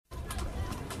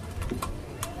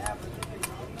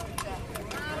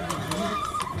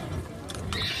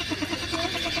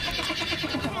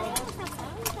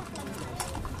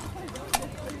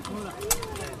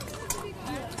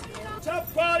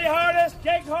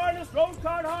harness, road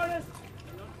card harness,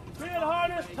 trail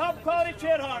harness, top quality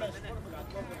trail harness.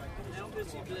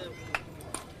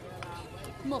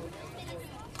 Come on.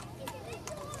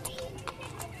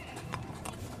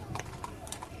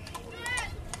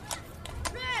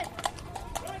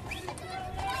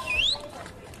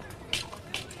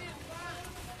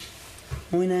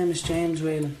 My name is James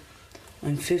Whelan.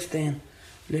 I'm 15,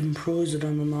 live in Prusett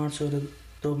on the north side of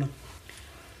Dublin.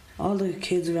 All the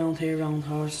kids around here round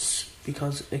horses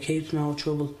because it keeps them out of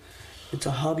trouble. It's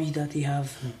a hobby that they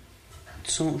have.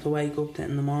 It's something to wake up to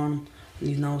in the morning when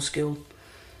you've no school.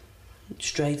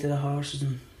 Straight to the horses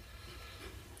and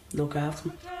look after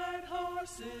them.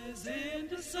 Horses in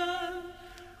the sun.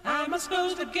 How am I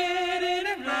supposed to get in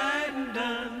and ride and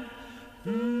done?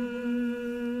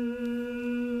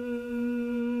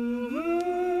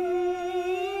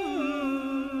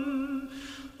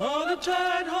 All the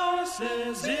tired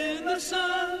horses in the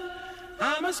sun.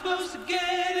 How am I supposed to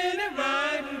get in and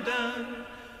ride and done?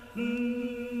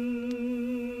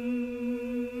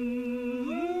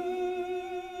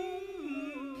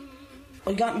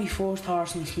 I got my first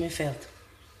horse in Smithfield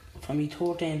for my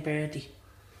 13th birthday,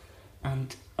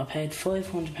 and I paid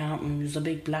 £500 and it was a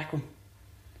big black one.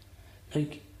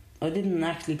 Like, I didn't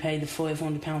actually pay the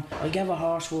 £500. I gave a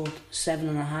horse worth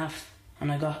 £7.5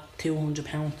 and I got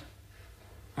 £200.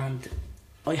 And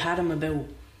I had him about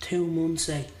 2 months,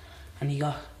 and he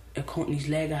got a cut in his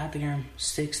leg. I had to get him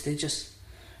 6 stitches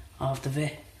off the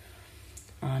vet,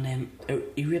 and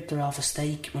he ripped it off a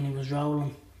stake when he was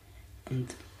rolling,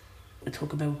 and it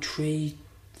took about 3-4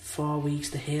 weeks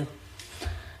to heal.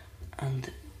 And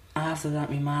after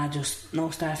that, my ma just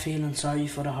started feeling sorry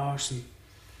for the horse, and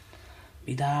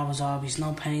my dad was always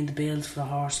no paying the bills for the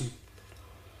horse, and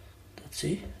that's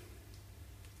it.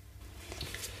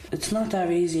 It's not that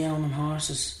easy owning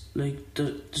horses. Like,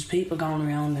 there's people going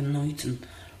around in nights and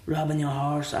robbing your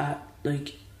horse.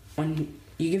 Like, when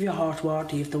you give your horse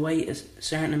water, you have to wait a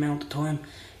certain amount of time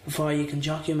before you can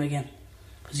jockey him again,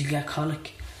 because you get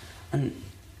colic. And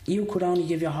you could only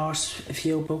give your horse a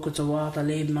few buckets of water,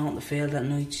 leave him out in the field at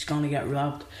night, he's going to get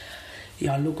robbed.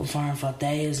 You're looking for him for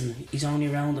days and he's only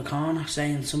around the corner,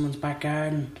 say in someone's back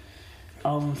garden,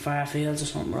 over in far fields or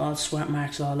something, with all sweat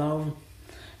marks all over him.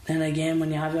 Then again,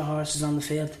 when you have your horses on the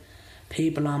field,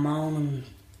 people are moaning,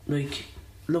 like,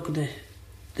 look at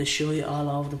the shite all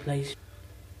over the place.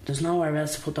 There's nowhere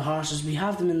else to put the horses. We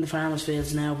have them in the farmers'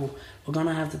 fields now, but we're going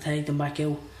to have to take them back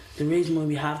out. The reason why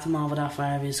we have them over that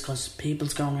far is because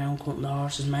people's going around cutting the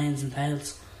horses' manes and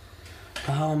tails.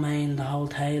 The whole mane, the whole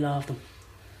tail of them.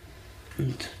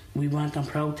 And we went on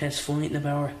protests fighting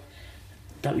about it,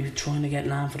 that we were trying to get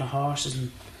land for the horses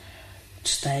and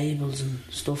stables and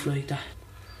stuff like that.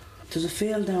 There's a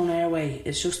field down our way,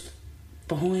 it's just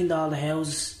behind all the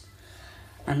houses,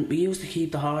 and we used to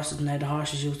keep the horses in there. The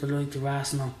horses used to like the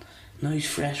grass and all, nice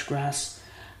fresh grass,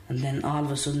 and then all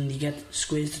of a sudden you get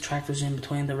squeeze the tractors in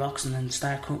between the rocks and then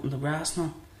start cutting the grass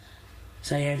now.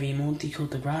 Say every month you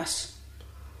cut the grass.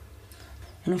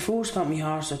 When I first got my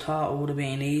horse, I thought it would have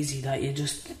been easy, that you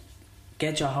just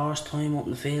get your horse, tie him up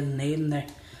in the field and leave him there.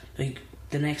 Like,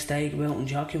 the next day go out and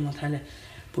jockey him, I'll tell you.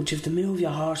 But you have to move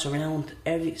your horse around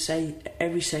every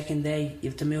second day. You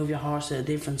have to move your horse to a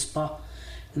different spot.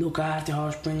 Look after your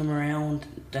horse, bring him around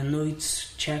the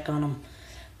nights, check on him,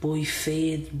 buy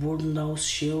feed, wooden those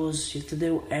shoes. You have to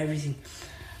do everything.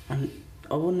 And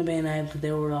I wouldn't have been able to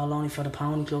do it all only for the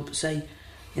pony club. Say,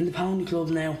 in the pony club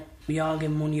now, we all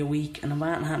give money a week, and if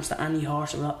anything happens to any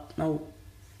horse or no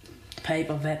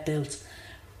paper vet bills,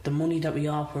 the money that we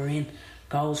all put in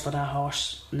goes for that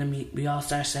horse, and then we all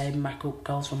start saving back up,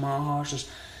 goes for more horses.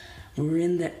 We were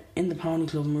in the pony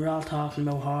club and we were all talking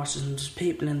about horses, and there's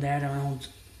people in there that own a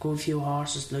good few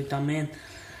horses like that men,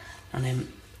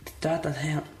 and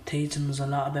that teaching us a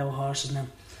lot about horses now.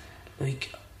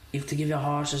 Like, you have to give your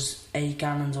horses 8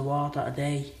 gallons of water a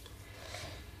day.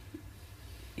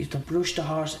 You have to brush the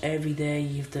horse every day.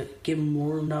 You have to give them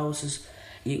worm doses.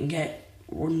 You can get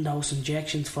worm dose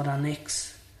injections for their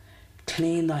necks.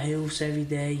 Clean the house every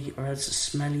day or else it's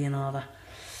smelly and all that.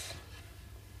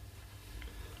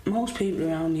 Most people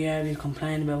around the area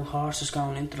complain about horses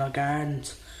going into their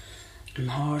gardens and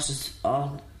horses,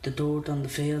 all the dirt on the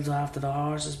fields after the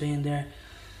horses being there,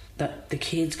 that the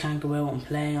kids can't go out and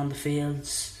play on the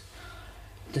fields,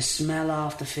 the smell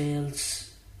off the fields.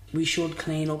 We should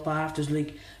clean up after us.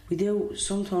 Like,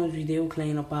 sometimes we do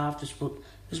clean up after us, but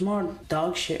there's more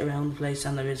dog shit around the place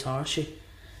than there is horse shit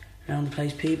around the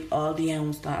place. All the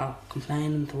owners that are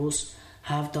complaining to us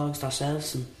have dogs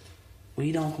themselves, and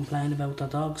we don't complain about the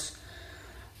dogs.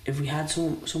 If we had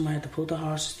somewhere to put the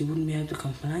horses, they wouldn't be able to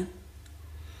complain.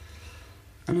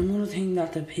 And another thing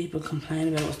that the people complain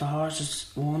about was the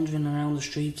horses wandering around the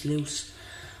streets loose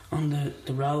on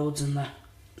the roads and that.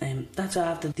 That's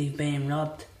after they've been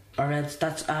robbed, or else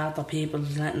that's after people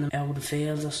letting them out of the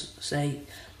fields. Say,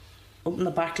 up in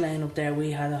the back lane up there,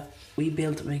 we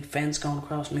built a big fence going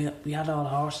across. We had all the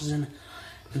horses in it,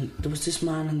 and there was this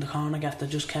man in the corner gaff that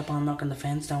just kept on knocking the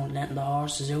fence down and letting the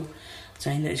horses out,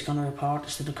 saying that he's going to report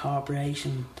us to the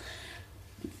corporation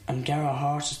and get our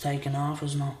horses taken off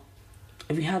us and all.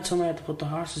 If we had somewhere to put the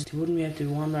horses, they wouldn't be able to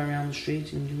wander around the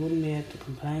streets and you wouldn't be able to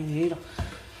complain either.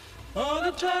 All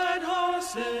the tired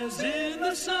horses in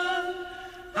the sun,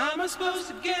 how am I supposed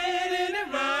to get in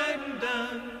it right and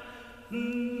done?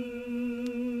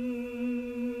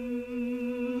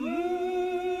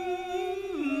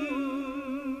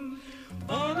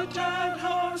 All the tired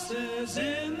horses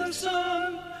in the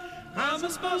sun, how am I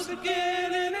supposed to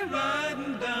get in it right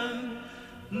and done?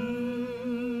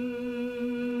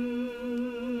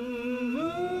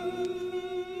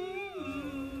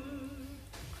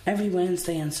 Every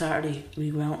Wednesday and Saturday we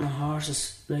go out on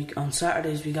horses. Like on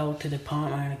Saturdays we go to the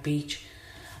Portmarnock beach,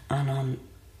 and on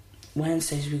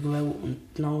Wednesdays we go out and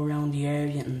around the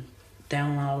area and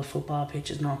down all the football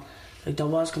pitches and all. Like there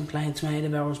was complaints made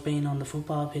about us being on the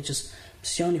football pitches.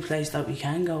 It's the only place that we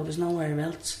can go. There's nowhere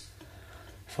else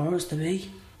for us to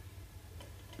be.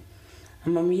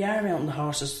 And when we are out on the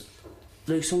horses,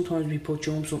 like sometimes we put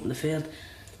jumps up in the field,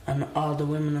 and all the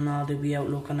women and all, they'll be out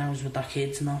looking at us with their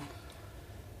kids and all,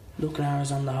 looking at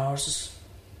us on the horses.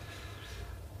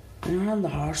 When you're on the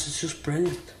horse, it's just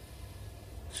brilliant.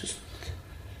 It's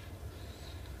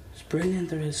brilliant.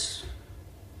 There is.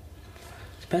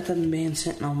 It's better than being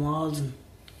sitting on walls, and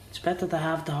it's better to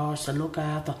have the horse to look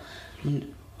after.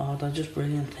 They're just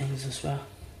brilliant things as well.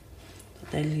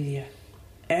 They lead you.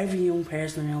 Every young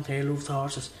person around here loves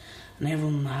horses, and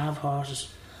everyone will have horses.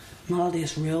 And all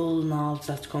this rule and all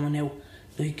that's coming out,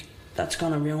 like, that's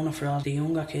going to ruin it for all the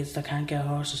younger kids that can't get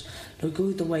horses. They're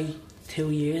going to wait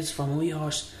 2 years for my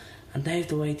horse, and they have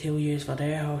to wait 2 years for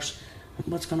their horse. And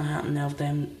what's going to happen now if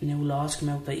them new laws come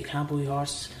out that you can't buy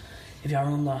horses if you're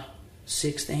under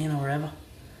 16 or whatever?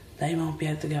 They won't be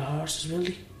able to get horses, will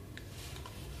they?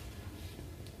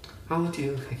 How do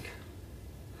you think?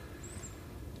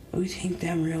 I think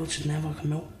them rules should never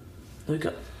come out. Like,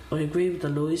 I agree with the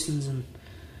licence and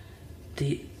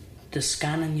the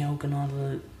scanning yoke and all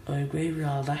that. I agree with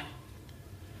all that.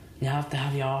 You have to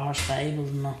have your horse stabled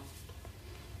and all.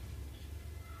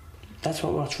 That's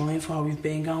what we're trying for. We've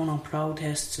been going on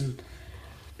protests and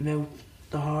about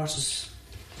the horses.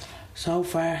 So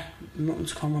far,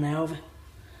 nothing's coming out of it.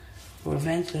 But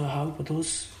eventually I hope it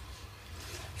does,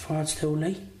 before it's too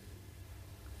late.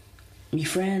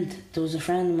 There was a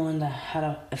friend of mine that had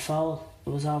a foal. It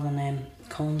was over in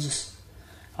Kansas,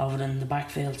 over in the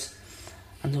backfields,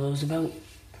 and there was about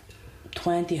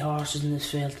 20 horses in this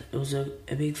field. It was a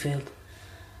big field,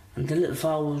 and the little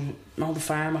foal was, the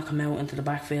farmer came out into the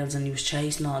backfields and he was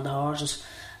chasing all the horses,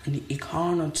 and he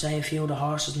cornered, say, a few of the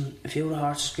horses, and a few of the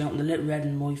horses came out, and the little red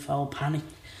and white foal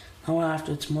panicked now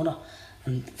after its mother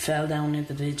and fell down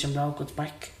into the ditch and broke its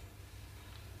back.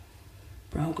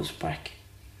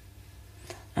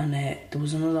 And there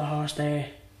was another horse there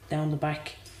down the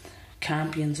back,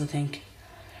 Campions I think.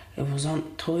 It was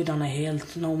tied on a hill.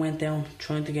 Went down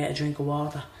trying to get a drink of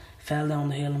water, fell down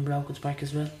the hill and broke its back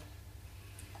as well.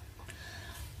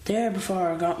 There, before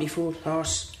I got my first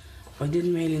horse, I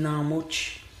didn't really know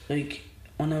much. Like,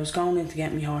 when I was going in to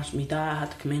get my horse, my dad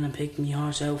had to come in and pick my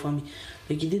horse out for me.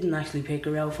 Like, he didn't actually pick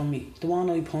her out for me. The one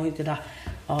I pointed at,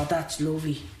 oh, that's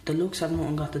lovely. The looks have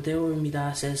nothing got to do with it, my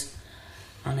dad says.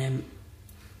 And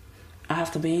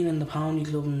after being in the pony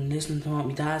club and listening to what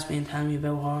my dad's been telling me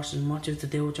about horses and what you have to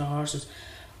do with your horses,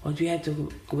 I'd be able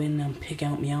to go in and pick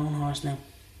out my own horse now.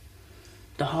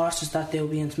 The horses that they'll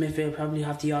be in Smithfield probably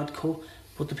have the odd cut,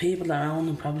 but the people that own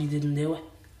them probably didn't do it.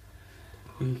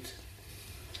 And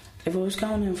if I was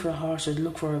going in for a horse, I'd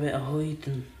look for a bit of height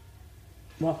and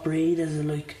what breed is it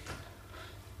like.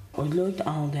 I'd like to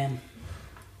own them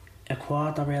a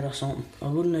quarter bred or something. I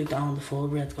wouldn't like to own the full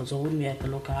bred because I wouldn't be able to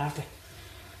look after it.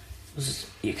 Because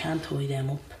you can't tie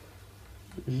them up.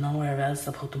 There's nowhere else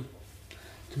to put them.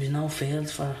 There'll be no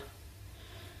fields for it.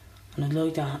 And I'd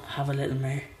like to have a little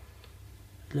mare.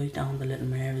 I'd like to own the little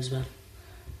mare as well.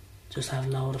 Just have a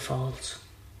load of foals.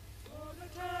 All the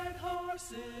tired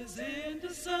horses in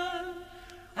the sun,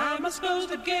 how am I supposed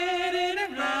to get in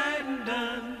it right and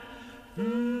done?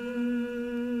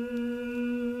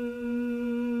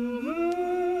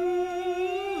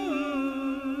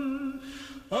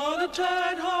 All the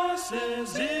tired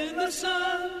horses in the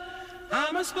sun, how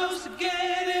am I supposed to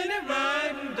get in it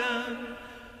right and done?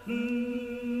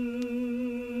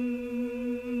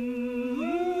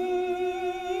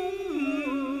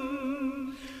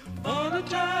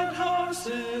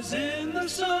 horses in the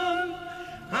sun.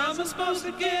 How am I supposed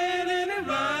to get any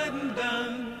riding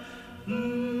done?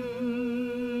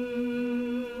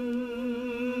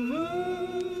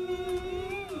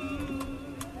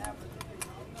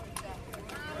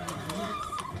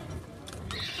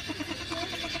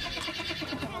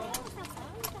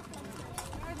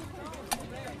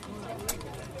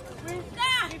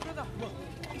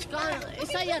 Is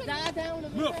that your dad down?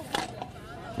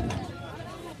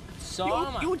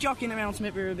 You jockeying around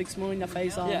Smith with a big smile on your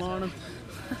face all morning.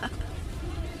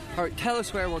 Alright, tell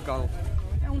us where we're going.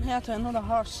 Down here to another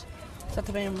horse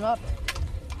that's being robbed.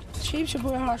 The cheapest you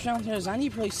buy a horse around here is any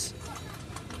price.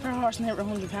 Your horse near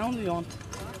 £100 if you want.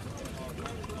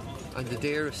 And the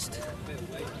dearest.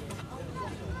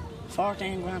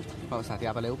 14 grand. What was that, the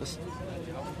Abalubus?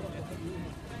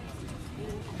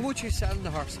 How much are you selling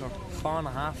the horse for?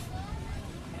 4.5.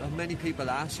 And many people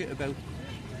ask you about.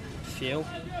 Few.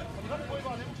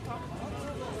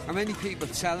 Are many people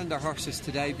selling their horses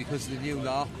today because of the new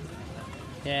law?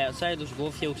 Yeah, I'd say there's a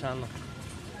good few selling them.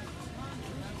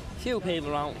 Few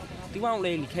people won't. They won't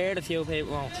really care, the few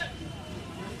people won't.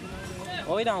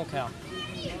 I don't care.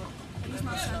 He's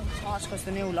not selling his horse because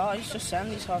the new law, he's just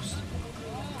selling his horse.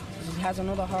 He has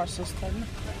another horse this time.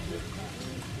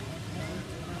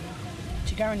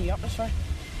 Do you guarantee the opposite for it?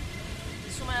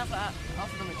 Someone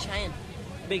offered them a chain.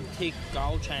 Big, thick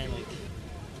gold chain, like.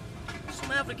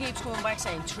 Someone after keeps coming back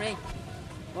saying 3.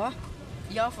 What?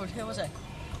 He offered, who was it?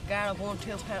 Gareth won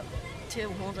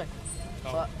 £200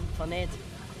 for Ned.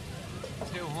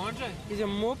 200? He's a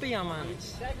muppy, man.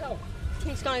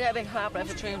 He's going to get a big half-bread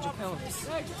for £300.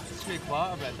 3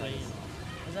 quarter bread, that is.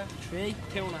 Is that? 3.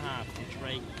 2.5 to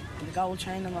 3. The gold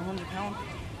chain and £100.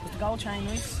 Was the gold chain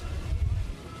nice?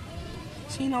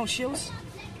 See no shoes?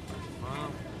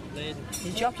 Oh, lady.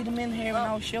 You jockeyed them in here with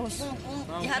no shoes.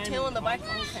 You had 2 on the back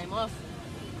when he came off.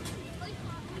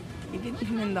 He didn't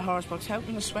come in the horse box. How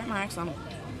can the sweat marks on him?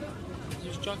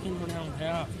 Just jockeying for down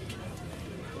here.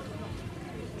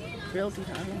 Cruelty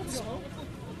to animals.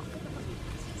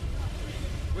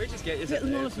 We just get you Little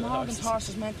Nullick Morgan's horse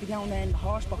is meant to be down there in the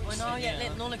horse box. I know, yeah,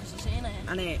 little Nullick has seen it.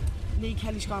 And Lee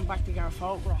Kelly's gone back to get a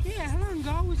photograph. Yeah, how long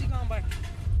ago was he gone back?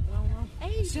 I don't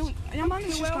know. Soon, your man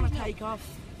is just going to take off.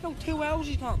 No, 2 hours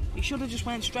he's gone. He should have just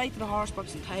went straight to the horse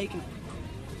box and taken.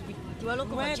 Do I look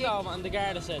at my Went jig? over and the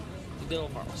guard said to do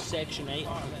it for Section 8.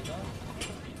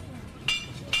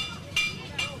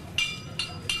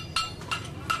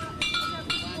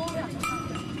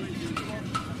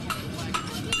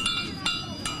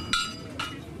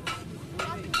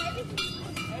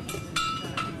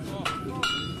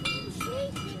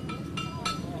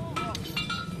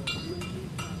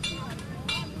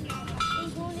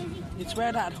 It's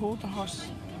where that hold the horse.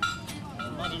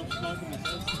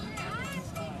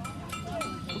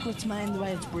 Look what's mine, the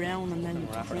way it's brown and then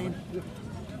green.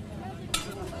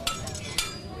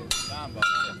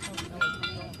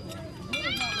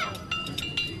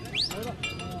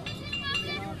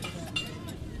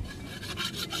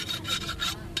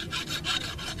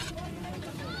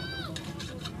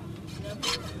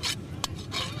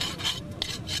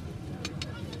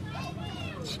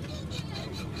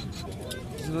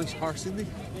 There's a nice horse in there.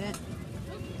 Yeah.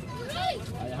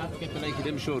 You have to get the like of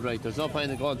them showed right. There's no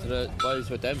point in going to the boys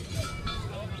with them.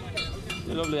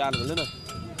 They're a lovely animal, isn't it?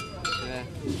 Yeah.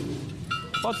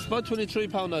 What's about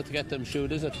 £23 now to get them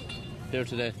shoed, is it? Here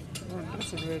today.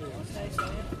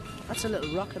 That's a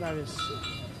little rocket that is.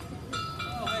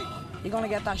 You gonna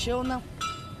get that show now?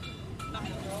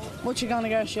 What you gonna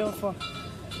get a show for?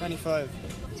 25.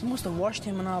 You must have washed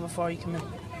him and all before you come in.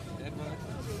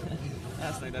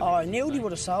 Oh, I knew he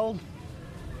would have sold.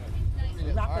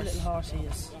 Rapper little horse he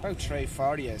is. About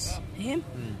 340 is. Him?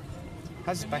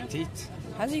 Has his back teeth.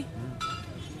 Has he?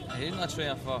 He didn't got 3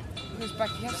 or 4. His back,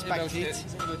 he has his back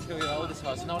teeth. About 2-year-old this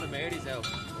horse. Now the Mary's out.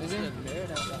 Is he?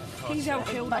 He's out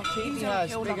killed up. He's He out has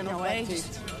killed big up enough now back ages.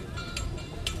 teeth.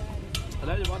 I'll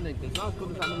tell you one thing. There's not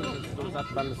good as animals as there was at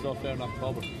the Balance Stuff there in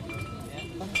October.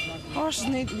 Horses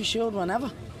need to be showed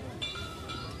whenever.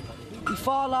 We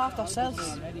fall off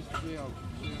themselves.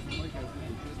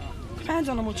 Depends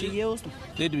on how much you use them.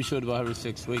 Need to be showed about every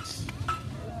 6 weeks.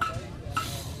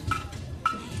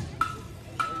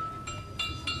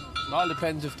 All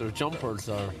depends if they're jumpers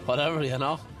or whatever, you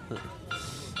know.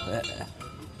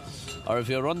 Or if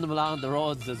you run them along the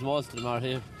roads, as most of them are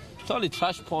here. It's only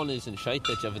trash ponies and shite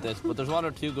that you have at this, but there's 1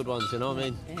 or 2 good ones, you know what I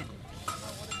mean? Yeah.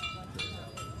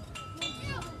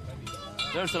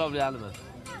 There's a lovely animal.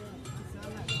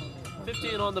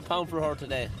 £1,500 for her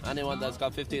today. Anyone that's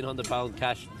got £1,500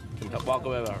 cash can walk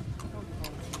away with her.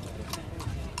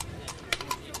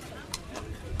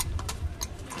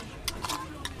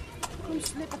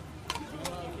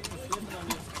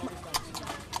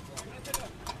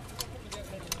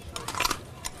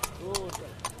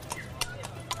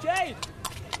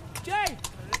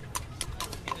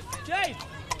 Jay!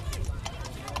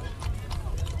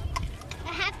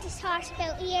 I have this horse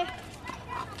about here.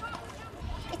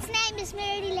 Its name is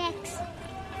Mary Legs.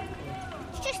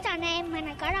 It's just her name when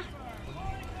I got her.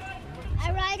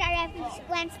 I ride her every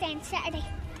Wednesday and Saturday.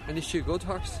 And is she a good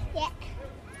horse? Yeah.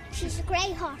 She's a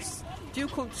grey horse. Do you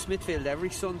come to Smithfield every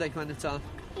Sunday when it's on?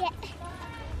 Yeah.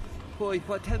 Why?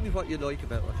 Tell me what you like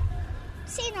about it.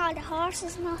 Seeing all the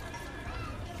horses and all.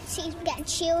 Seeing them getting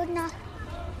chewed and all.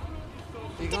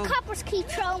 You The go- coppers keep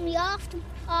throwing me off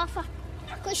her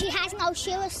because she has no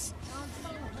shoes.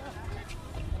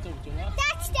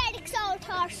 That's Derek's old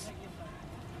horse.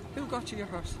 Who got you your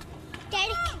horse?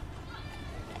 Derek.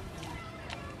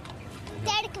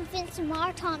 Derek and Vincent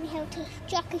Moore taught me how to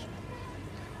jockey.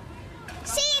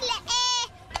 See you later.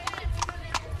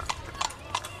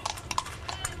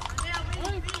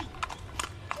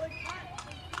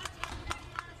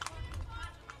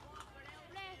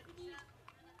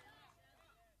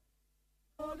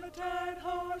 All the tired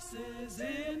horses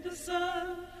in the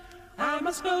sun. How am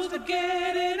I supposed to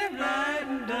get in and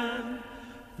riding done?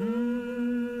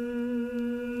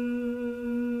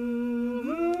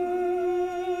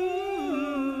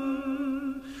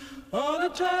 All the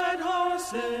tired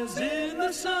horses in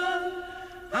the sun.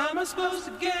 How am I supposed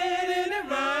to get in and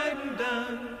riding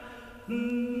done?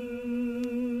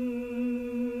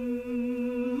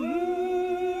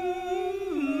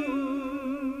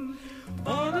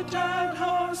 All the tired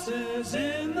horses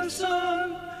in the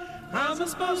sun. How am I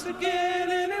supposed to get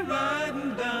in and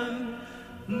riding done?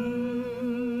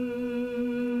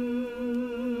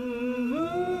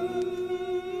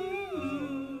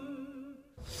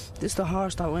 This is the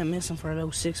horse that went missing for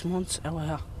about 6 months out of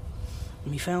here.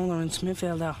 And we found her in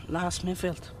Smithfield there, last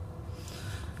Smithfield.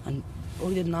 And I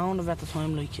didn't own her at the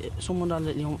time, like someone that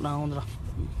little young owned her.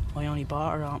 I only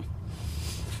bought her on,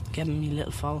 giving me a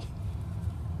little foal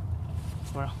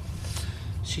for her.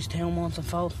 She's 2 months in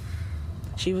foal.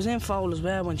 She was in foal as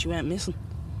well when she went missing.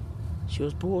 She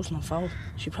was bursting in foal.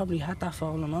 She probably had that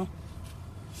foal and all.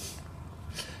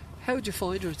 How did you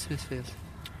find her at Smithfield?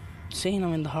 Seen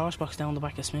her in the horse box down the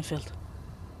back of Smithfield.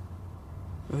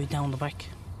 Right down the back.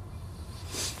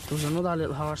 There was another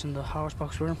little horse in the horse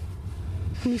box with him.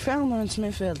 When we found her in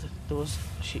Smithfield, there was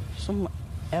some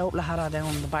outlet had her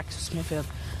down in the back of Smithfield.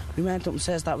 We went up and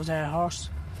says that was our horse.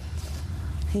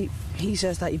 He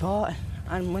says that he bought it.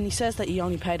 And when he says that he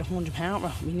only paid £100 for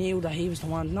her, we knew that he was the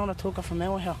one. No, that took her from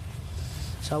out here.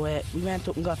 So we went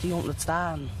up and got the outlet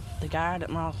star, and the guard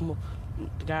and all come up.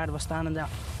 The guard was standing there.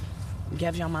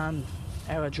 Gave your man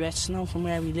our address now from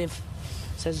where we live.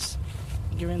 Says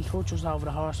you're in touch with us over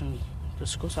the horse and we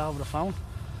discuss over the phone.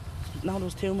 Now there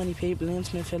was too many people in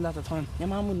Smithfield at the time. Your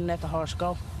man wouldn't let the horse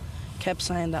go. Kept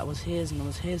saying that was his and it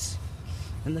was his.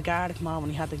 And the guard came out when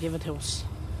he had to give it to us.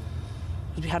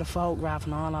 We had a photograph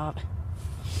and all of it.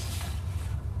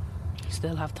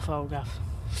 Still have the photograph.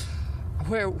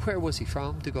 Where was he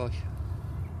from, the guy?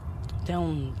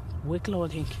 Down Wicklow, I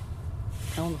think.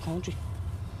 Down the country.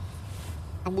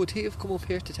 And would he have come up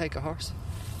here to take a horse?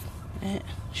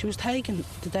 She was taken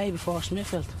the day before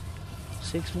Smithfield,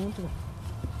 6 months ago.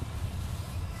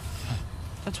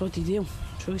 That's what they do.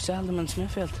 Try sell them in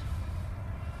Smithfield.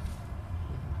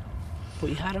 But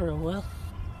he had her a while.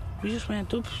 We just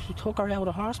went up, we took her out of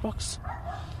the horse box.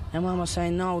 And Mum was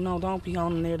saying, no, don't be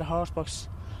going near the horse box.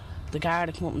 The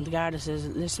guard come up and the guard says,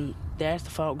 listen, there's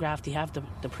the photograph, they have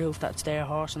the proof that it's their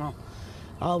horse and all.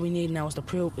 All we need now is the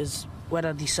proof is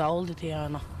whether they sold it here or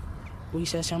not. We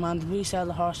says, your man, did we sell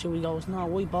the horse to you? He goes, no,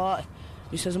 we bought it.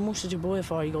 We says, how much did you buy it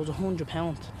for? He goes,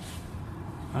 £100.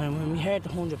 And when we heard the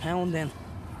 £100 then,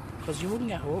 because you wouldn't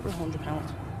get her up with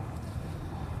 £100.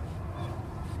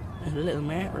 And a little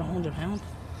mare with £100.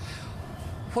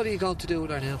 What are you going to do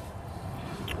with her now?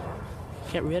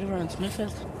 Get rid of her in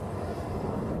Smithfield.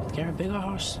 Get her a bigger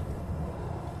horse.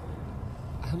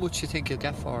 How much do you think you'll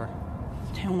get for her?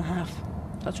 2.5.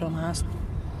 That's what I'm asking.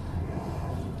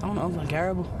 I don't know if I'll get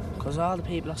her, because all the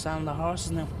people are selling their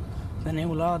horses now. The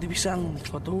new law, they be selling them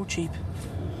for dirt cheap.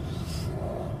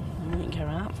 And we can get her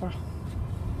out for her.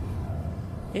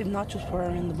 If not, just put her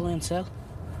in the blind sell.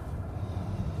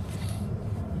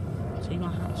 See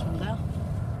what happens from there.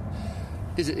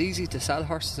 Is it easy to sell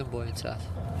horses in buy and sell?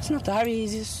 It's not that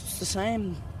easy, it's just the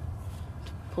same.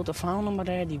 Put the phone number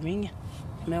there, they ring you.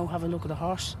 Come out, have a look at the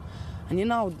horse. And you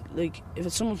know, like, if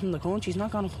it's someone from the country, he's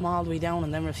not going to come all the way down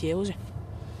and then refuse you.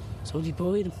 So they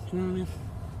buy them, you know what I mean?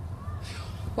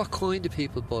 What kind of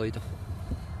people buy them?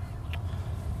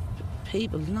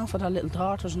 People, you know, for their little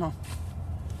daughters now.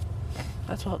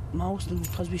 That's what most of them,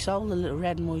 because we sold a little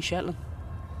red and white Shetland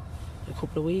a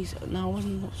couple of weeks, no, it was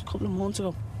a couple of months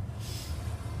ago.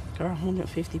 Got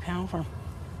 £150 for them.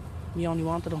 We only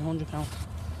wanted £100.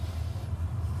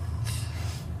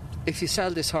 If you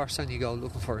sell this horse and you go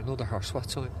looking for another horse,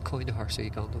 what kind of horse are you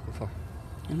going looking for?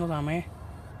 Another mare.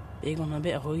 Big one, a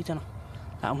bit of height in it.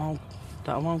 That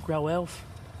won't grow out.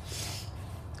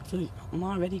 So I'm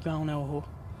already growing out of her.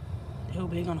 How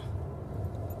big on it?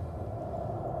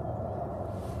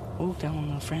 Walk down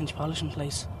in a French polishing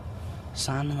place,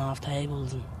 sanding off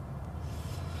tables and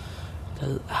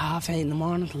till 8:30 in the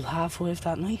morning till 5:30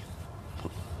 that night.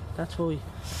 That's why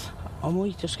I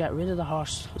might just get rid of the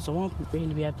horse, because I won't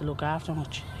really be able to look after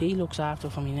much. He looks after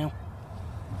for me now.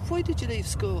 Why did you leave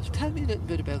school? Tell me a little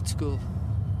bit about school.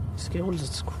 School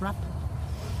is crap.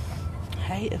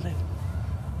 Hated it.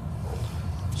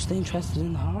 Just interested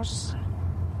in the horses.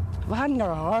 If I hadn't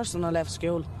got a horse and I left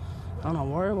school, I don't know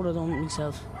what I would have done with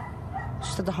myself.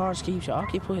 Just that the horse keeps you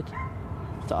occupied.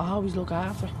 To always look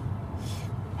after it.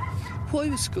 Why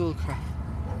was school crap?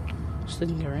 Just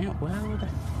didn't get around well with it.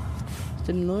 Just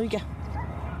didn't like it.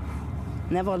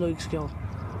 Never liked school.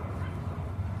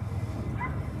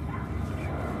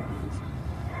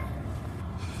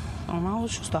 I don't know,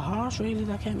 it's just the horse really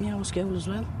that kept me out of school as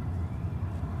well.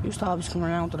 Used to always come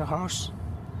around to the horse.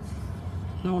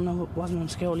 No, it wasn't in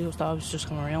school, he used to always just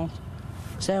come around.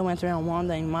 Say I went around one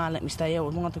day and Ma let me stay out,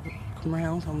 I'd want to come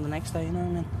around from the next day, you know what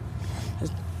I mean?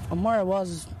 And where it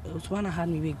was when I had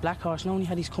my big black horse, and only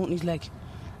had these companies like,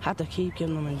 had to keep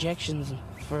giving them injections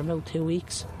for about 2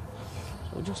 weeks.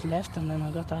 So I just left and then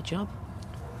I got that job.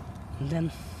 And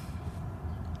then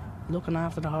looking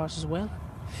after the horse as well.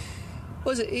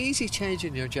 Was it easy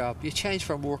changing your job? You changed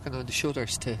from working on the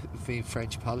shutters to being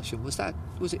French polishing. Was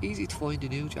it easy to find a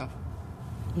new job?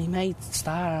 My mate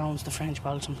Star owns the French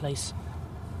polishing place.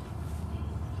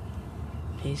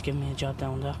 He's given me a job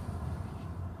down there.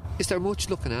 Is there much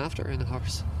looking after in a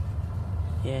horse?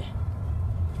 Yeah.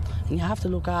 And you have to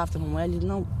look after them well.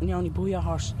 You only buy a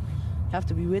horse. You have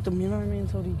to be with them, you know what I mean,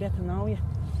 so they get to know you.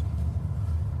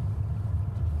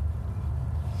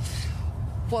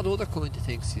 What other kind of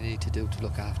things do you need to do to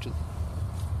look after them?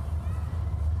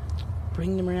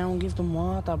 Bring them around, give them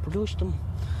water, brush them.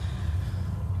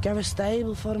 Get a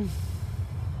stable for them.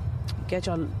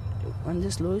 When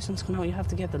this licence comes out, you have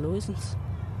to get the licence.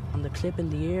 And the clip in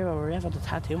the ear or wherever, the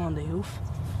tattoo on the hoof.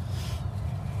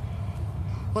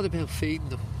 What about feeding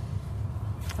them?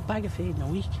 A bag of feed in a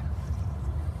week.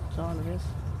 That's all it is.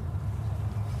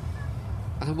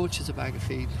 And how much is a bag of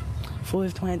feed?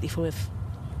 $5.25.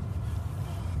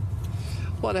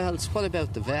 What else? What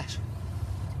about the vet?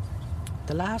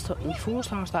 My first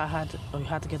horse that I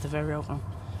had to get the vet out from.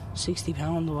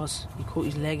 £60 it was. He cut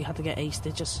his leg, he had to get 8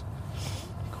 stitches.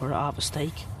 Cut it off a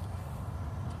stake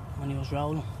when he was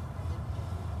rolling.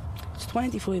 It's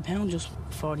 £25 just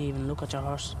before they even look at your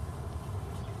horse.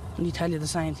 And they tell you the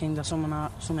same thing that some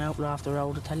outlaw off the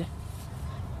road will tell you.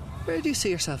 Where do you see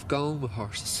yourself going with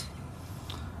horses?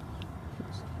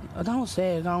 I don't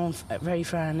say I'm going very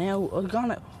far now.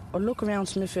 I'll look around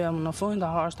Smithfield and I'll find a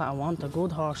horse that I want, a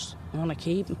good horse. I'm going to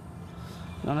keep him.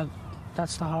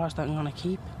 That's the horse that I'm going to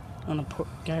keep. I'm going to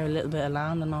get a little bit of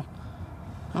land and all.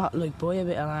 Not like buy a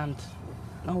bit of land.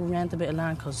 No, rent a bit of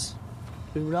land, because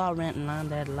we were all renting land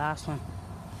there the last time.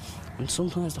 And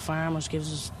sometimes the farmers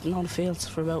gives us, the fields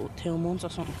for about 2 months or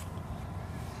something.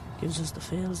 Gives us the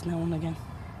fields now and again.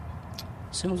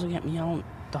 As soon as I get me own,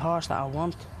 the horse that I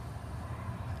want,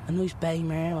 a nice bay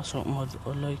mare or something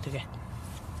I'd like to get.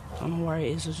 I don't know where it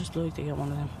is, I'd just like to get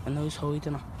one of them. A nice height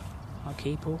in it. I'll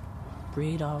keep up,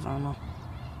 breed of, I don't know.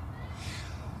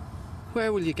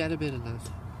 Where will you get a bit of land?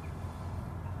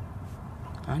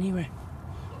 Anywhere.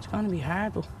 It's going to be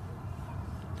hard, but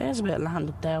there's a bit of land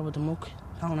up there with the muck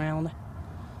down around it.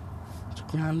 It's a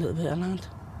grand little bit of land.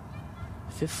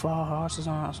 4 horses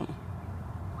on it or something.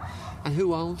 And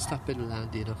who owns that bit of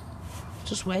land, do you know?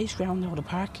 Just waste ground over the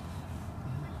park.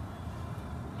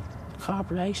 The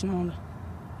corporation owned it.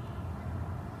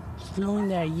 It's lying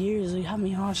there years. I have my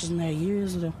horses in there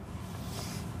years ago.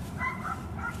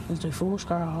 It's the first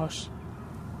car horse.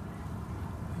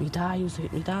 My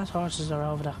dad's horses are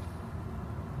over there.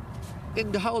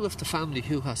 In the whole of the family,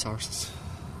 who has horses?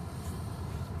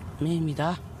 Me and my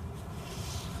dad.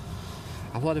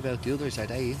 And what about the others? Are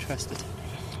they interested?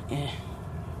 Yeah.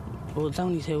 Well, it's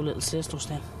only 2 little sisters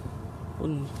then.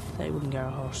 They wouldn't get a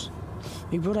horse.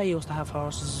 My brother used to have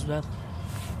horses as well.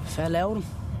 Fell out of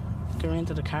them. Got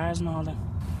into the cars and all that.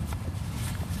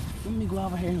 Let me go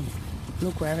over here and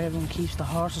look where everyone keeps the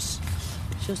horses.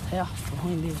 It's just here,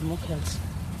 behind these muck hills.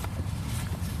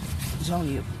 There's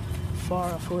only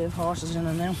 4 or 5 horses in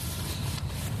it now.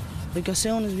 Like as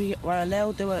soon as we were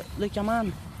allowed to it, like your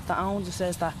man that owns it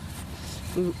says that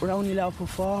we're only allowed to put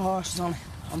 4 horses on it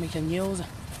and we can use it.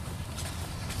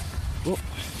 But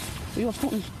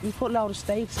we put a lot of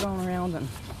stakes thrown around and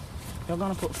they're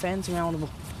going to put a fence around them, but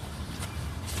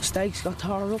the stakes got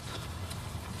tore up.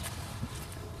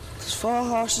 There's 4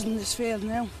 horses in this field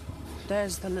now.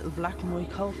 There's the little black and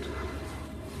white colt.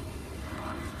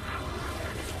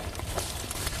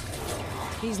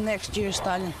 He's next year's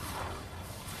stallion.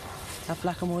 That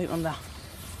black and white one there.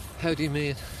 How do you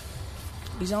mean?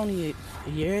 He's only a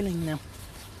yearling now.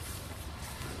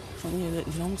 Only a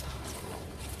little youngster.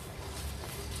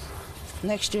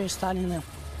 Next year's stallion now.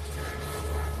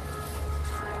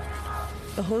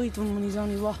 The height of him when he's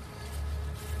only what?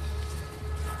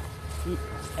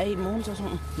 8 months or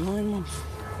something, 9 months.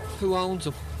 Who owns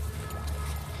him?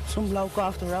 Some bloke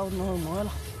off the road, another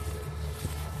mile.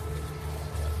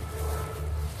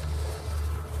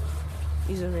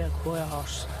 He's a real quiet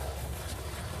horse.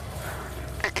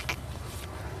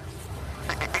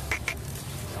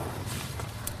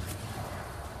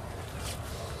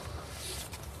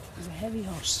 He's a heavy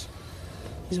horse.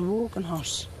 He's a walking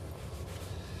horse.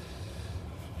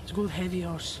 He's a good heavy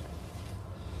horse.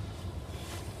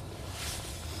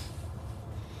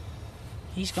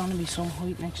 He's going to be some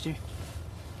height next year.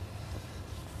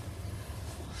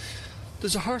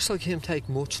 Does a horse like him take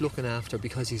much looking after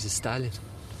because he's a stallion?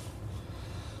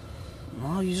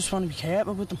 No, you just want to be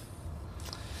careful with them.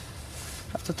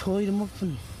 Have to tie them up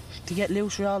and to get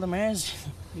loose with all the mares,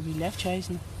 you'll be left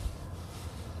chasing them.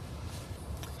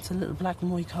 It's a little black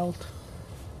and white colt.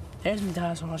 There's my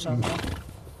dad's horse over there.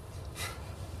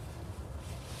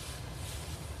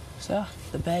 So,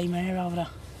 the bay mare over there.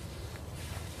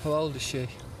 How old is she?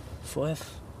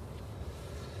 5.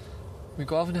 We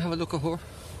go over and have a look at her?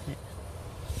 Yeah.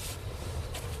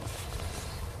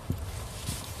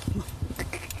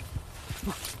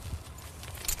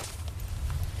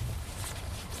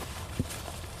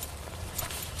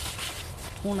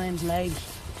 Her name's Lady.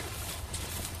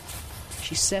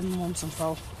 She's 7 months and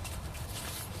foal.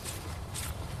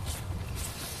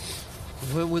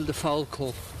 When will the foal come?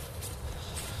 A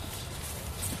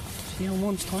few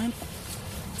months' time.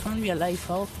 It's going to be a late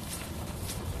foal.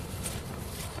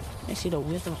 I see the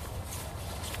width of it.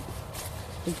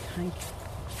 Big tank.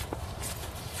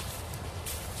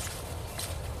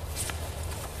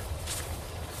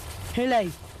 Here,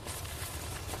 Lady.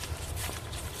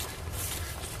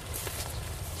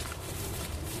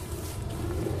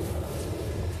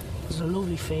 There's a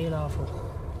lovely feel off her.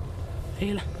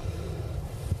 Feel it.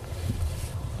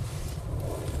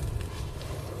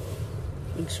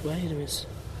 Big sway there is.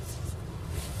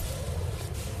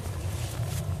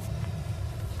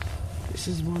 This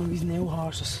is one of his new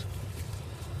horses.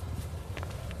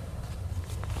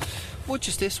 Much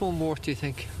is this one worth, do you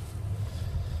think?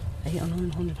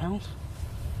 £800 or £900.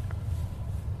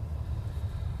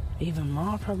 Even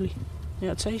more, probably.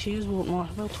 Yeah, I'd say she is worth more,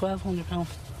 about £1,200.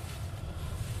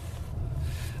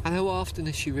 And how often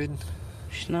is she ridden?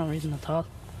 She's not ridden at all.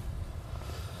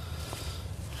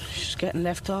 She's getting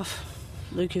left off.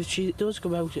 Like if she does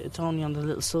go out, it's only on the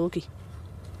little sulky.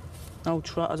 No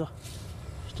trotter.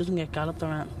 She doesn't get galloped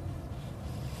around.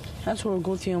 That's for a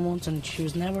good few months and she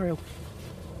was never out.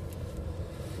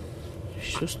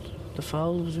 It's just the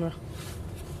foal was her.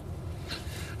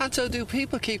 And so do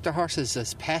people keep their horses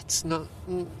as pets? Not,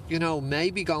 you know,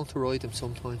 maybe going to ride them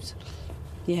sometimes?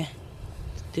 Yeah,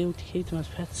 they do keep them as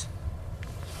pets.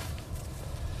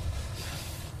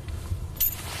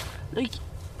 Like,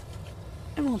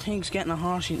 everyone thinks getting a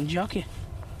horse you can jockey.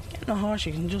 Getting a horse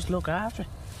you can just look after.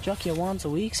 Jockey it once a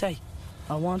week, say,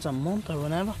 or once a month or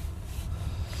whenever.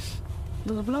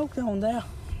 There's a bloke down there.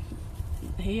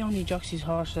 He only jockeys his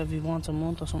horse every once a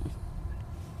month or something.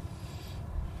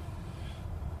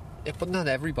 Yeah, but not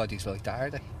everybody's like that, are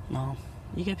they? No.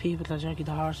 You get people that jockey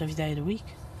the horse every day of the week.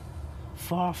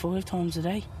 4 or 5 times a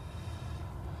day.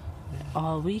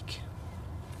 All week.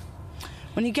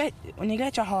 When you get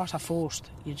your horse at first,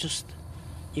 you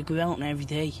go out and every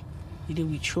day. You do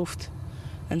be chuffed.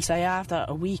 And say after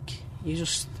a week, you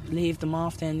just leave them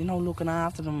off then, you know, looking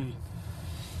after them,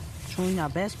 trying your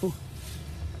best. But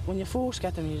when you first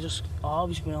get them, you just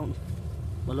always go out.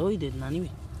 Well, I didn't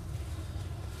anyway.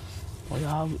 I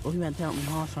went out with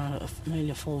my horse for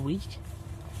nearly a full week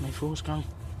when I first gone.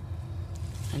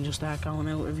 And just start going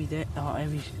out every day, or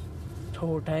every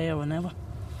 3rd day or whenever.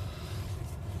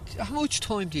 How much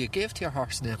time do you give to your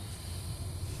horse now?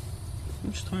 How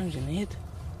much time do you need?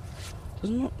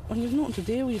 When you've nothing to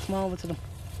do, you come over to them.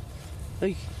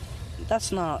 Like,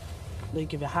 that's not,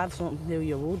 like if you had something to do,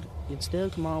 you'd still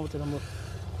come over to them, but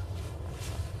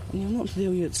when you've nothing to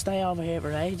do, you'd stay over here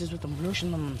for ages with them,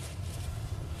 brushing them and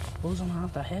buzzing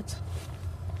off their heads.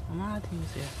 Mad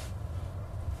things here.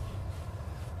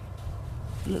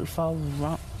 little foal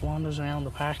wanders around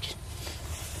the park.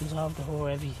 Comes off the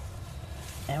whore every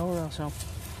hour or so.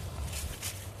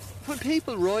 When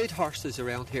people ride horses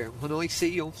around here, when I see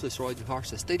youngsters riding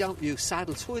horses, they don't use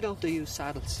saddles. Why don't they use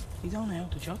saddles? You don't know how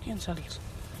to jockey on saddles.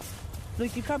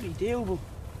 Like, you probably do, but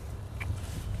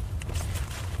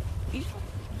you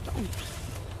don't.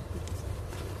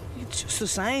 It's just the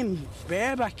same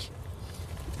bareback.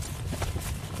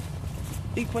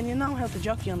 Like, when you know how to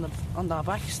jockey on their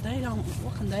backs, they don't.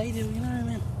 What can they do? You know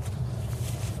what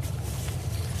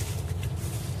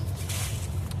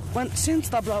I mean? Since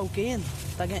they broke in,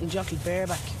 they're getting jockeyed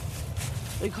bareback.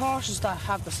 Like horses that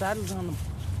have the saddles on them,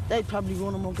 they'd probably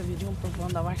run amok if you jump up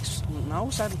on their backs with no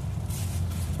saddle.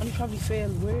 And you probably feel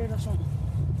weird or something.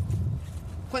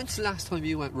 When's the last time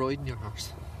you went riding your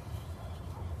horse?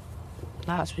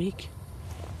 Last week.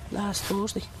 Last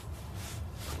Thursday.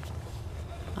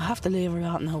 I have to leave her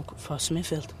out now for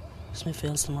Smithfield.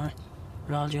 Smithfield's tomorrow.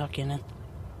 We're all jockeying in.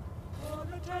 On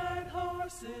the tight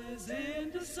horses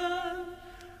in the sun,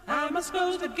 am I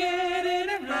supposed to get in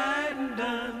and ride and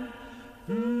done?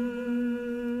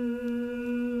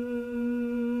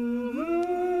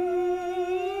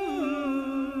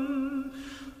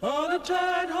 On the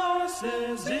tight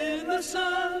horses in the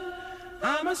sun,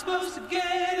 am I supposed to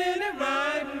get in and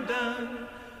ride and done?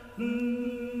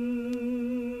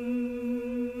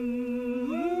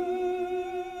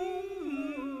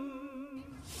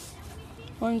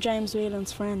 I'm James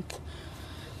Whelan's friend.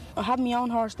 I have my own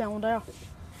horse down there.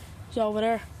 He's over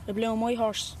there. I blew my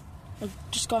horse. I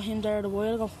just got him there a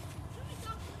while ago.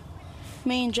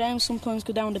 Me and James sometimes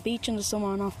go down the beach in the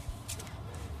summer now.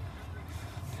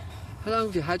 How long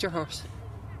have you had your horse?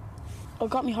 I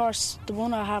got my horse, the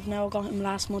one I have now, I got him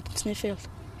last month in Smithfield.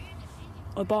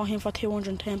 I bought him for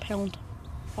 £210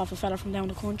 off a fella from down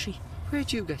the country.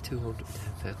 Where'd you get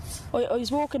 £210? I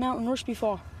was walking out in Rush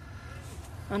before,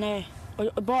 and I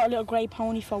bought a little grey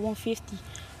pony for £150,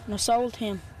 and I sold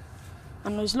him.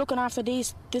 And I was looking after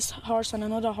this horse and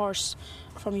another horse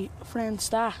from my friend's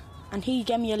dad, and he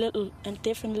gave me a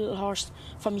different little horse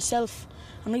for myself.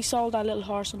 And I sold that little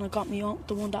horse and I got me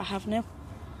the one that I have now.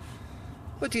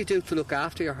 What do you do to look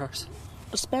after your horse?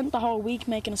 I spent the whole week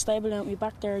making a stable out my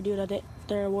back there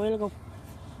a while ago.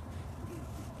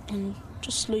 And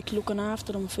just like looking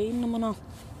after them, feeding them and all.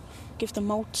 Give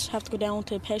them oats, have to go down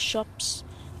to pet shops.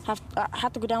 I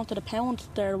had to go down to the pound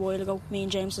there a while ago. Me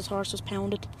and James's horse was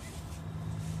pounded.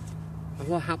 And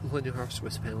what happened when your horse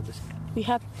was pounded?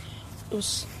 It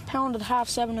was pounded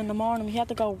 7:30 in the morning. We had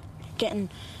to go getting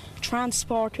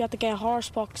transport. We had to get horse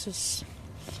boxes.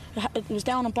 It was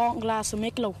down in Baltinglass and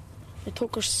Micklow. It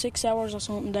took us 6 hours or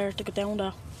something there to get down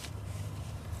there.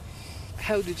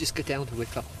 How did you get down to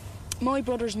Wicklow? My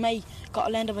brother's mate got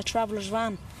a lend of a traveller's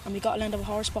van, and we got a lend of a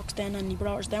horse box then, and he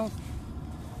brought us down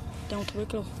to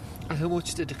Wicklow. And how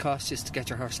much did it cost just to get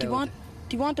your horse out?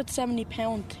 They wanted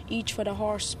 £70 each for the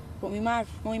horse, but my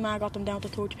ma got them down to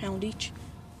 £30 each.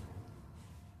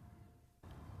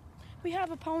 We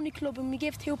have a pony club and we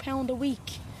give £2 a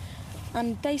week,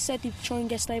 and they said they'd try and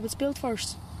get stables built for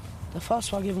us. The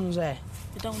first were giving us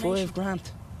 £5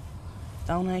 grand.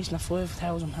 Donation of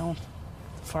 £5,000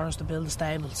 for us to build the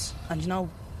stables. And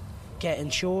get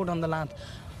insured on the land.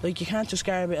 Like, you can't just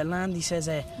get a bit of land. He says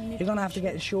you're going to have to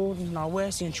get insured.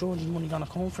 Where's the insurance money going to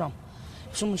come from?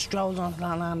 If someone strolls onto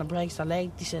that land and breaks their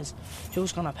leg, he says,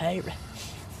 who's going to pay for it?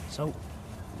 So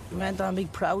we went on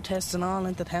big protests and all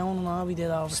into town and all we did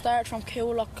over. Started from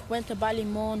Coolock, went to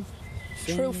Ballymun,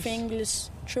 through Finglas,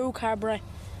 through Cabra,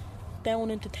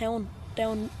 down into town,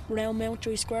 down round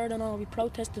Mountjoy Square and all. We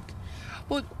protested.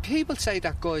 But people say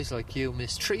that guys like you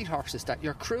mistreat horses, that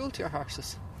you're cruel to your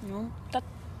horses. No,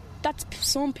 that's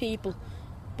some people.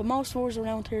 But most of us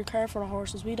around here care for the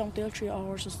horses. We don't ill-treat our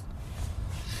horses.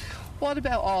 What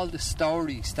about all the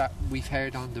stories that we've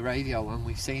heard on the radio and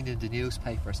we've seen in the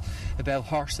newspapers about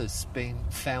horses being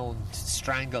found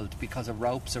strangled because of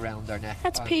ropes around their neck?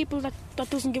 That's people that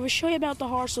doesn't give a shit about the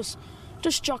horses.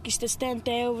 Just jockeys that stand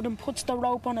there with them, puts the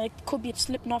rope on it. It could be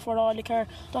slipping off or all the car.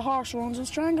 The horse runs and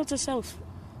strangles itself.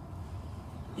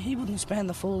 He wouldn't spend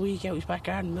the full week out his back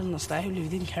garden building a stable if he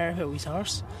didn't care about his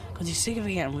horse, because he's sick of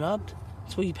it getting robbed.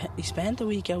 So he spent the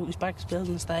week out his back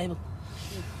building a stable.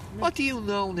 What do you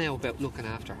know now about looking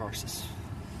after horses?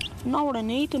 I know what I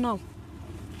need to know.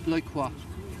 Like what?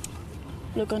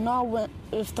 Look, I know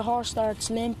if the horse starts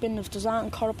limping, if there's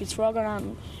anything caught up his frog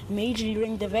around, immediately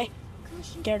ring the vet,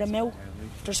 get them out.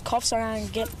 If there's coughs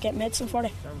around, get medicine for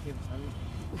it.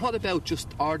 What about just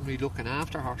ordinary looking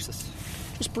after horses?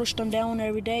 Just brush them down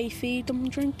every day, feed them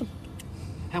and drink them.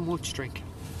 How much drink?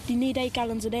 They need 8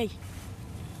 gallons a day.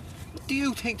 Do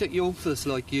you think that young fellas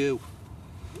like you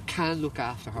can look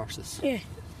after horses. Yeah.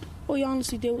 I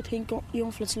honestly do think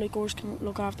young fellas like us can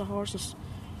look after horses.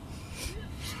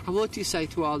 And what do you say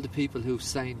to all the people who are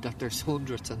saying that there's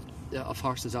hundreds of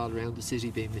horses all around the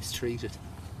city being mistreated?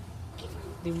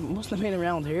 They must have been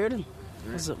around here then.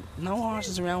 There's no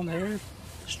horses around here,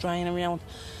 straying around.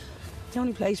 The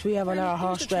only place we have a lot of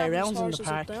horse stray around is in the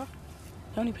park.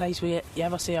 The only place you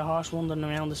ever see a horse wandering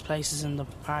around this place is in the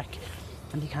park,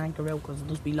 and they can't go out because they'll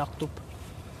just be locked up.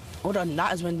 Other than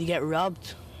that is when they get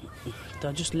robbed,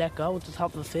 they'll just let go at the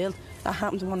top of the field. That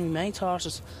happened to one of my mates'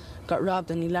 horses. Got robbed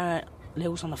and he let it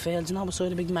loose on the fields,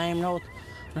 beside the big main road,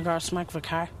 and I got a smack for a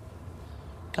car.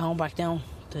 Going back down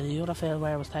to the other field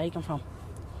where it was taken from.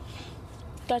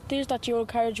 There's that dual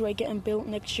carriageway getting built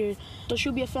next year. There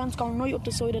should be a fence going right up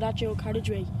the side of that dual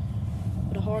carriageway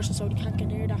with the horses so they can't get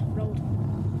near that road.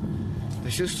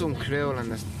 There's just some cruel and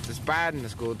there's bad and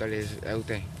there's good there is out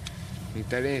there.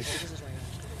 There is.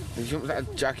 There's young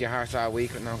that jockey a horse all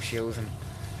week with no shoes and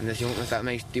there's young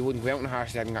that they wouldn't go out on a horse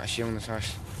if they hadn't got a shoe on his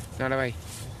horse. You know the way?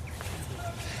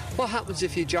 What happens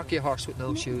if you jockey a horse with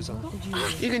no shoes on?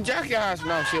 You can jockey a horse with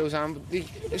no shoes on, but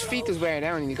his feet is wear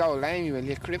down and you go lame, you will,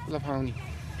 you cripple a pony.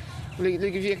 Like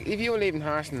if you were leaving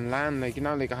horse in land, like you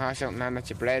know, like a horse out in land that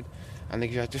you bred, and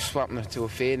like you're just swapping it to a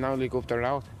field now, like up the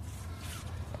road.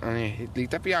 And like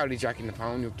that'd be already jacking the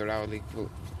pony up the road, like. But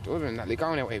other than that, like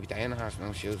going out every day in a horse with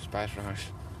no shoes is bad for a horse.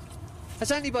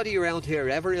 Has anybody around here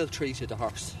ever ill-treated a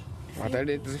horse? Well,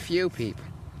 there's a few people.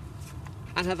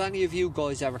 And have any of you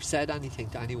guys ever said anything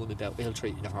to anyone about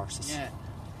ill-treating the horses? Yeah.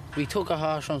 We took a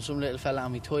horse from some little fella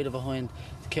and we tied it behind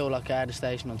the Killock Garda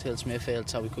station until Smithfield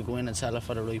so we could go in and sell it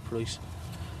for the right price.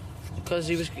 Because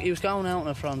he was going out on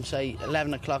it from, say,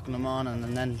 11 o'clock in the morning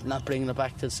and then not bringing it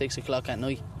back till 6 o'clock at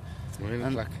night. 9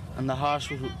 o'clock. And the horse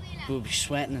would be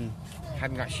sweating and...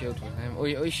 Hadn't got shoed with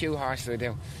him. I shoe horses I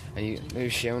do. And I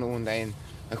was shoeing it one day and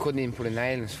I couldn't even put a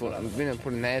nail in his foot. And when I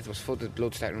put a nail to his foot, the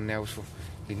blood started running out his foot.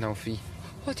 He had no feet.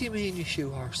 What do you mean you shoe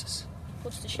horses?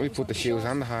 I put the shoes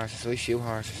on the horses, I shoe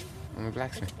horses. I'm a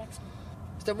blacksmith.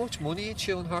 Is there much money in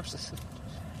shoeing horses?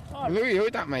 I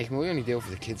don't make money, I only do it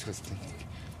for the kids because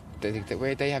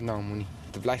they have no money.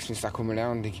 The blacksmiths that come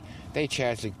around, they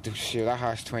charge like to shoe that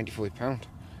horse £25.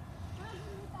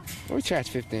 I charge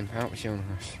 £15 for shoeing a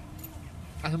horse.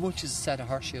 And how much is a set of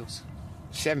horseshoes?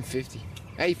 £7.50.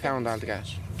 £8 altogether.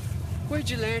 Where'd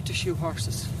you learn to shoe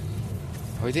horses?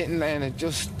 I didn't learn it,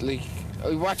 just like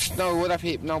I watched other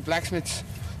people, blacksmiths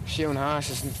shoeing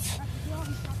horses, and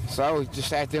so I just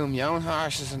started doing my own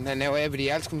horses, and then now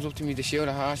everybody else comes up to me to shoe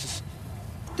the horses.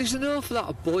 There's an awful lot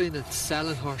of buying and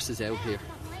selling horses out here.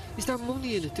 Is there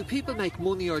money in it? Do people make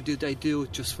money or do they do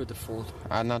it just for the fun?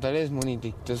 No, there is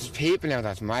money. There's people now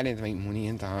that's mad into making money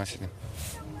into horses.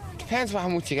 Depends on how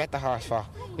much you get the horse for.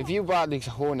 If you bought like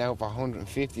a horn out for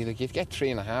 150, like you'd get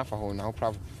 3.5 for a horn, no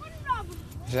problem.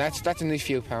 So that's a nice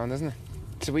few pounds, isn't it?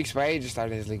 It's a week's wages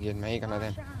that is, like you'd make on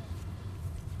it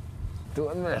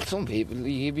then. Some people,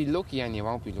 you'll be lucky and you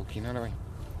won't be lucky, you know the way.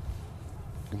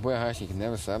 You can buy a horse, you can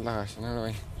never sell the horse, you know the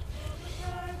way.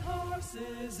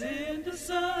 Horses in the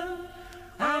sun,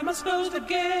 how am I supposed to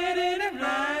get in and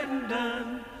right and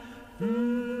done?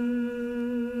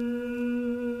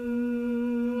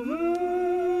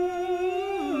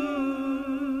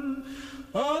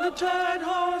 All the tired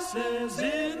horses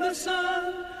in the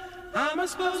sun, how am I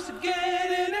supposed to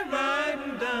get in and right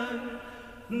and done?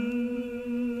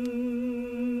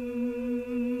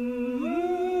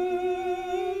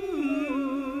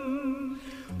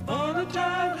 All the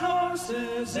tired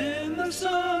horses in the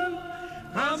sun,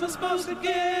 how am I supposed to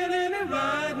get in and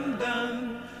right and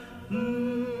done?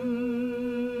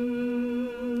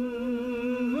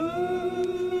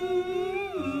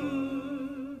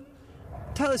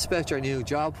 Tell us about your new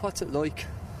job. What's it like?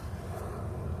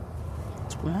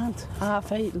 It's grand.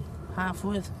 Half 8, half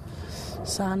with,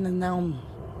 sanding down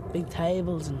big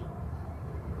tables and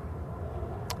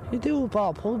you do up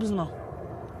all pubs and all.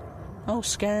 No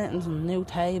skirtings and new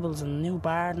tables and new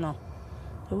bar and all.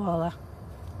 Do all that.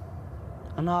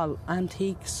 And all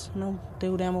antiques,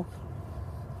 do them up.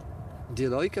 Do you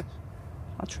like it?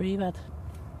 Not too bad.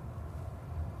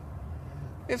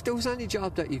 If there was any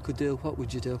job that you could do, what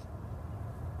would you do?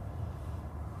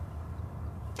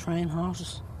 Train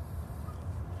horses.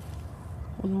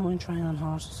 Wouldn't mind training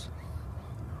horses.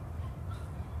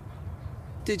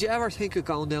 Did you ever think of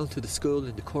going down to the school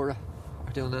in the Curragh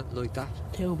or doing anything like that?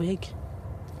 Too big.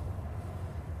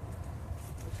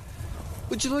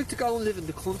 Would you like to go and live in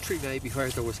the country maybe where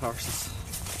there was horses?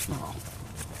 No.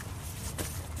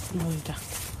 Not like that.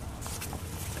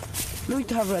 I'd like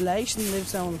to have a relation that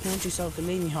lives down in the country so I could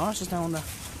leave my horses down there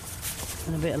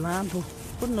and a bit of land, but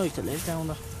wouldn't like to live down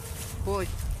there. Why?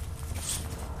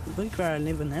 like where I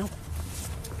live now.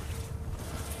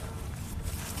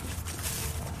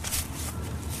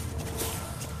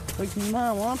 Like my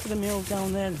mum wanted to move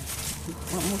down there,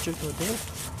 not much I could do.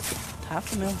 Have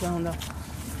to move down there.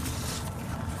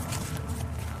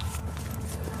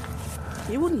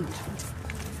 You wouldn't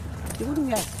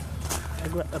get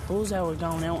a buzz out of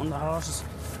going out on the horses.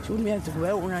 You wouldn't be able to go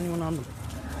out with anyone on them.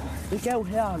 Like out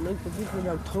here, like the people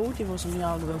about 30 of us and we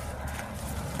all go out.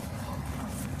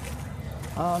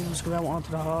 All of us go out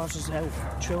onto the horses, out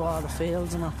through all the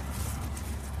fields and all.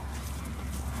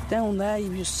 Down there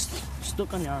you're just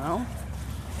stuck on your own,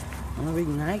 on a big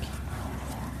nag.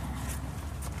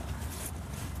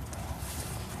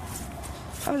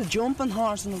 I was a jumping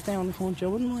horse and down the country, I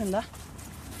wouldn't mind that.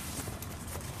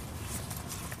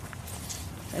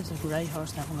 There's a grey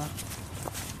horse down there.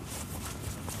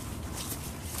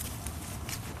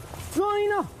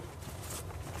 Rhino!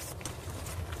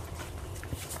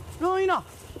 Rhino!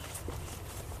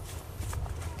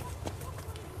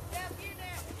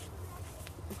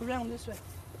 Look around this way.